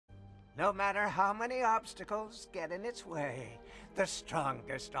No matter how many obstacles get in its way, the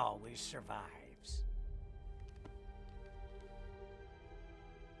strongest always survives.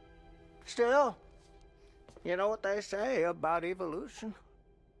 Still, you know what they say about evolution?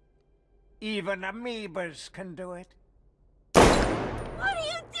 Even amoebas can do it. What are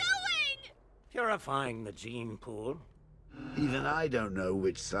you doing? Purifying the gene pool. Even I don't know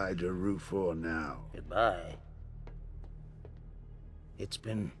which side to root for now. Goodbye. It's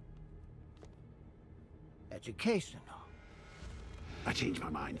been educational. I changed my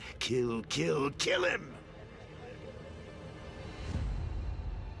mind. Kill, kill, kill him!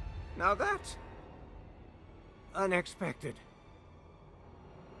 Now that's unexpected.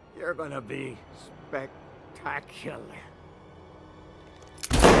 You're gonna be spectacular.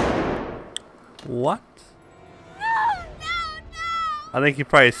 What? No, no, no! I think he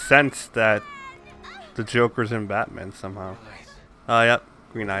probably sensed that the Joker's in Batman somehow. Oh, yep.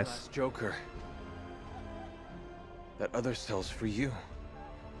 Green eyes. Last Joker. That other cell's for you.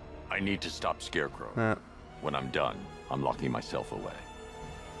 I need to stop Scarecrow. When I'm done, I'm locking myself away.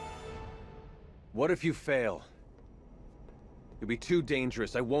 What if you fail? You'll be too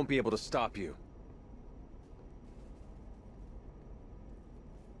dangerous. I won't be able to stop you.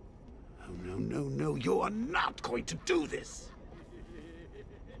 Oh, no, no, no. You are not going to do this.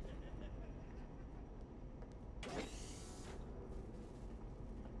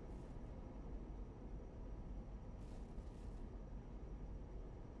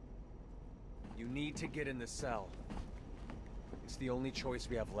 You need to get in the cell. It's the only choice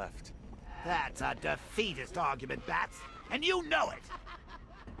we have left. That's a defeatist argument, Bats, and you know it.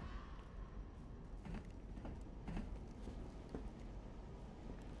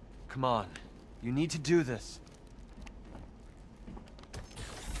 Come on. You need to do this.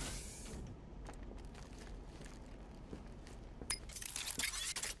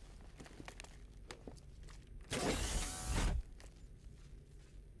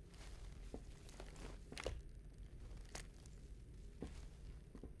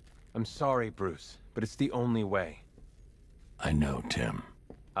 I'm sorry, Bruce, but it's the only way. I know, Tim.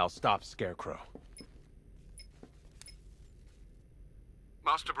 I'll stop Scarecrow.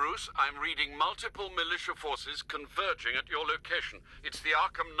 Master Bruce, I'm reading multiple militia forces converging at your location. It's the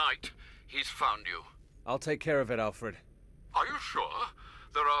Arkham Knight. He's found you. I'll take care of it, Alfred. Are you sure?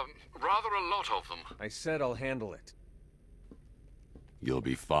 There are rather a lot of them. I said I'll handle it. You'll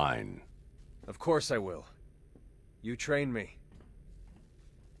be fine. Of course I will. You train me.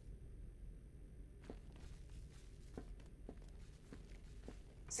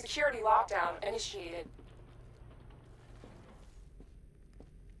 Security lockdown initiated.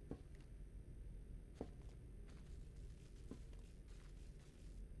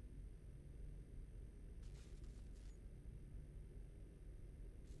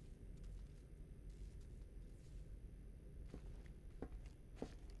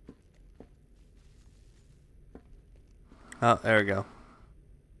 Oh, there we go.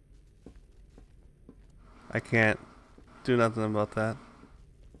 I can't do nothing about that.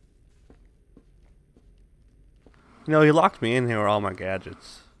 You know, he locked me in here with all my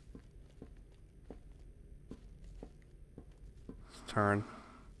gadgets. Let's turn.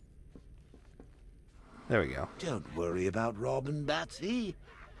 There we go. Don't worry about Robin, Batsy.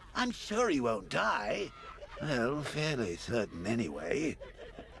 I'm sure he won't die. Well, fairly certain anyway.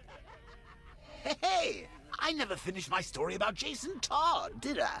 Hey! I never finished my story about Jason Todd,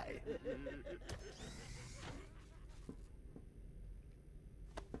 did I?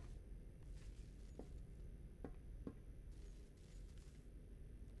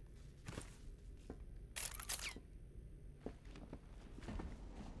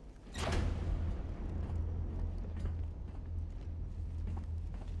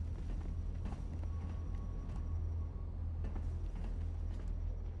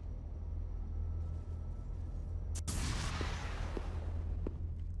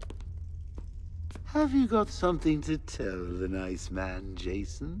 Have you got something to tell the nice man,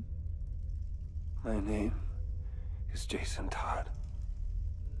 Jason? My name is Jason Todd.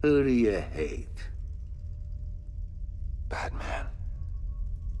 Who do you hate? Batman.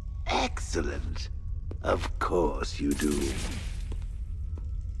 Excellent. Of course you do.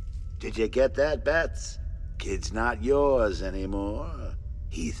 Did you get that, Bats? Kid's not yours anymore.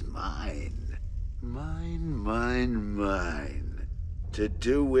 He's mine. Mine, mine, mine. To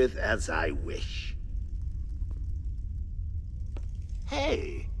do with as I wish.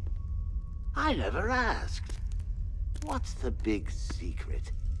 Hey, I never asked. What's the big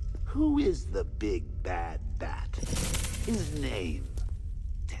secret? Who is the big bad bat? His name.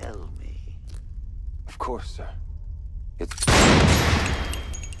 Tell me. Of course, sir. It's...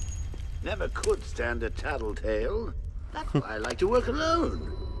 never could stand a tattletale. That's why I like to work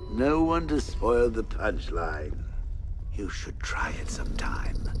alone. No one to spoil the punchline. You should try it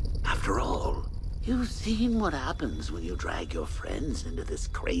sometime. After all, you've seen what happens when you drag your friends into this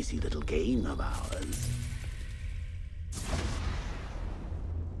crazy little game of ours.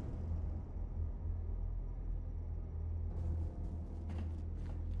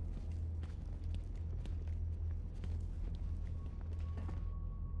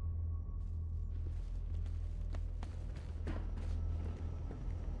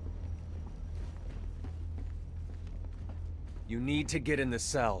 You need to get in the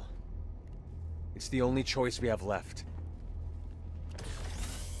cell. It's the only choice we have left.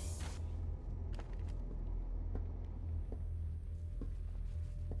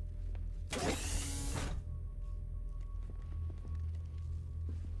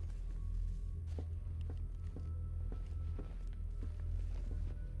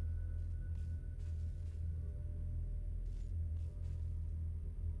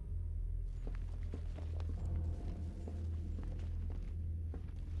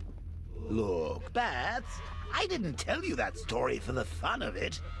 Look, Bats, I didn't tell you that story for the fun of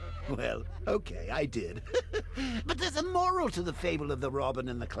it. Well, okay, I did. But there's a moral to the fable of the robin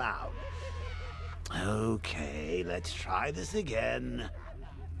and the cloud. Okay, let's try this again.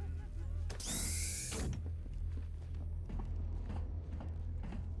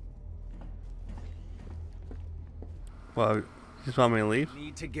 Well, you just want me to leave? You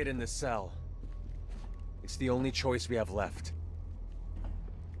need to get in the cell. It's the only choice we have left.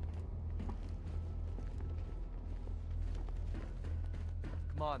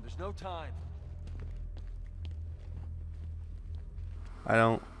 Come on, there's no time. I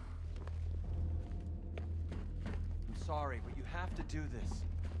don't. I'm sorry, but you have to do this.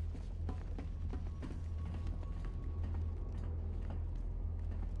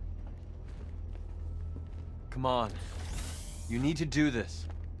 Come on. You need to do this.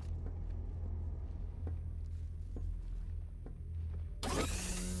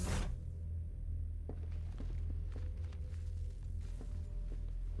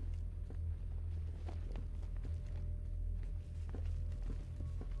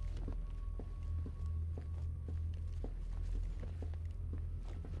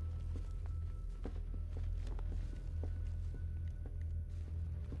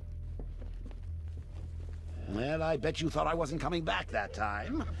 Well, I bet you thought I wasn't coming back that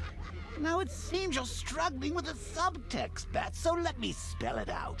time. Now it seems you're struggling with the subtext, Bat, so let me spell it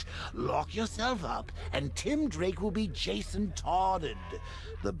out. Lock yourself up, and Tim Drake will be Jason Todded.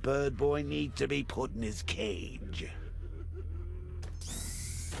 The bird boy needs to be put in his cage.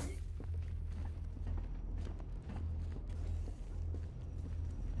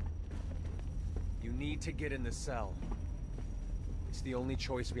 You need to get in the cell. It's the only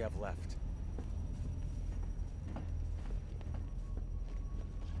choice we have left.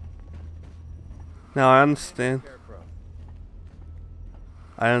 Now I understand.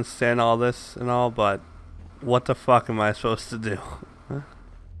 I understand all this and all, but what the fuck am I supposed to do?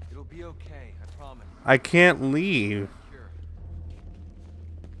 It'll be okay, I promise. I can't leave. Sure.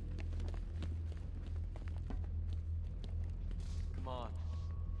 Come on.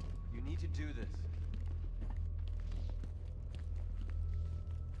 You need to do this.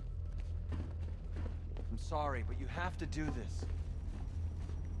 I'm sorry, but you have to do this.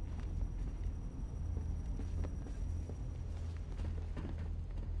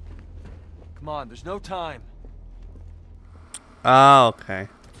 Come on, there's no time. Oh, okay.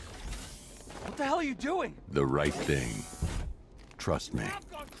 What the hell are you doing? The right thing. Trust me. I've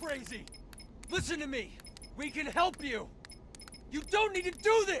gone crazy. Listen to me. We can help you. You don't need to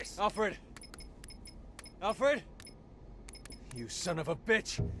do this. Alfred. Alfred. You son of a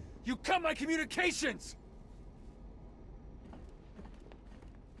bitch. You cut my communications.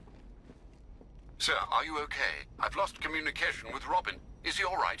 Sir, are you okay? I've lost communication with Robin. Is he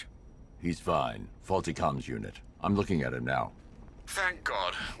all right? He's fine. Faulty comms unit. I'm looking at him now. Thank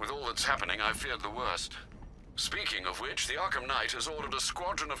God. With all that's happening, I feared the worst. Speaking of which, the Arkham Knight has ordered a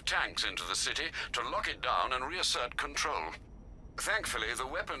squadron of tanks into the city to lock it down and reassert control. Thankfully, the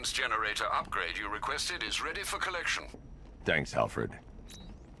weapons generator upgrade you requested is ready for collection. Thanks, Alfred.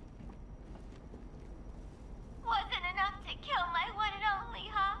 Wasn't enough to kill my one and only,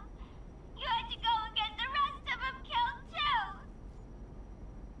 huh? You had to go and get the rest of them killed, too!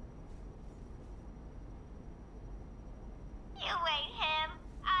 You ate him?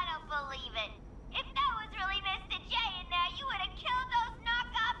 I don't believe it. If that was really Mr. J in there, you would have killed those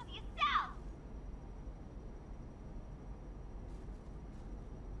knockoffs yourself!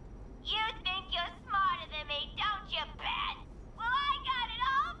 You think you're smarter than me, don't you, Ben? Well, I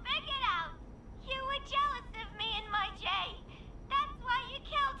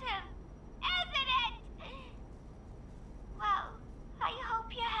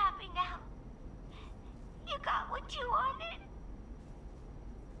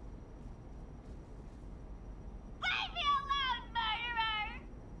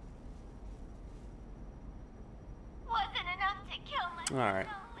Alright.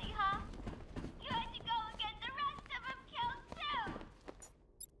 Lonely, huh? You had to go and get the rest of them killed too.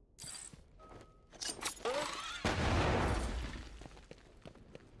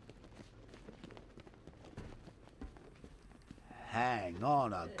 Hang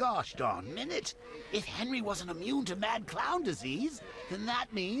on a gosh darn minute. If Henry wasn't immune to mad clown disease, then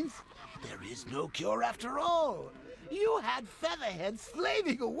that means there is no cure after all. You had Featherhead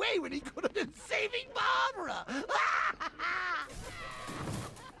slaving away when he could have been saving Barbara.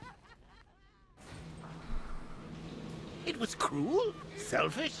 It was cruel,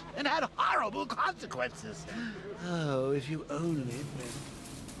 selfish, and had horrible consequences. Oh, if you only knew.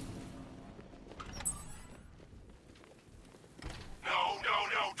 No,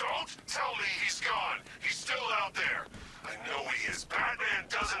 don't tell me he's gone. He's still out there. I know he is. Batman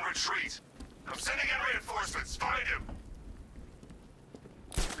doesn't retreat. I'm sending in reinforcements. Find him.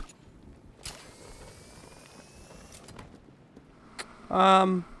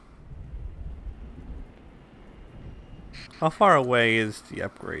 How far away is the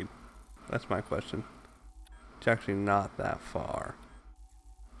upgrade? That's my question. It's actually not that far.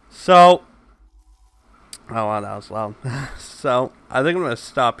 So, oh wow, that was loud. So, I think I'm gonna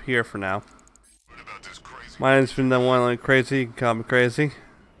stop here for now. My name's been the one and only Crazy. You can call me Crazy.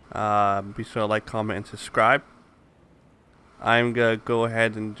 Be sure to like, comment, and subscribe. I'm gonna go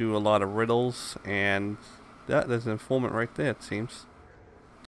ahead and do a lot of riddles, and there's an informant right there, it seems.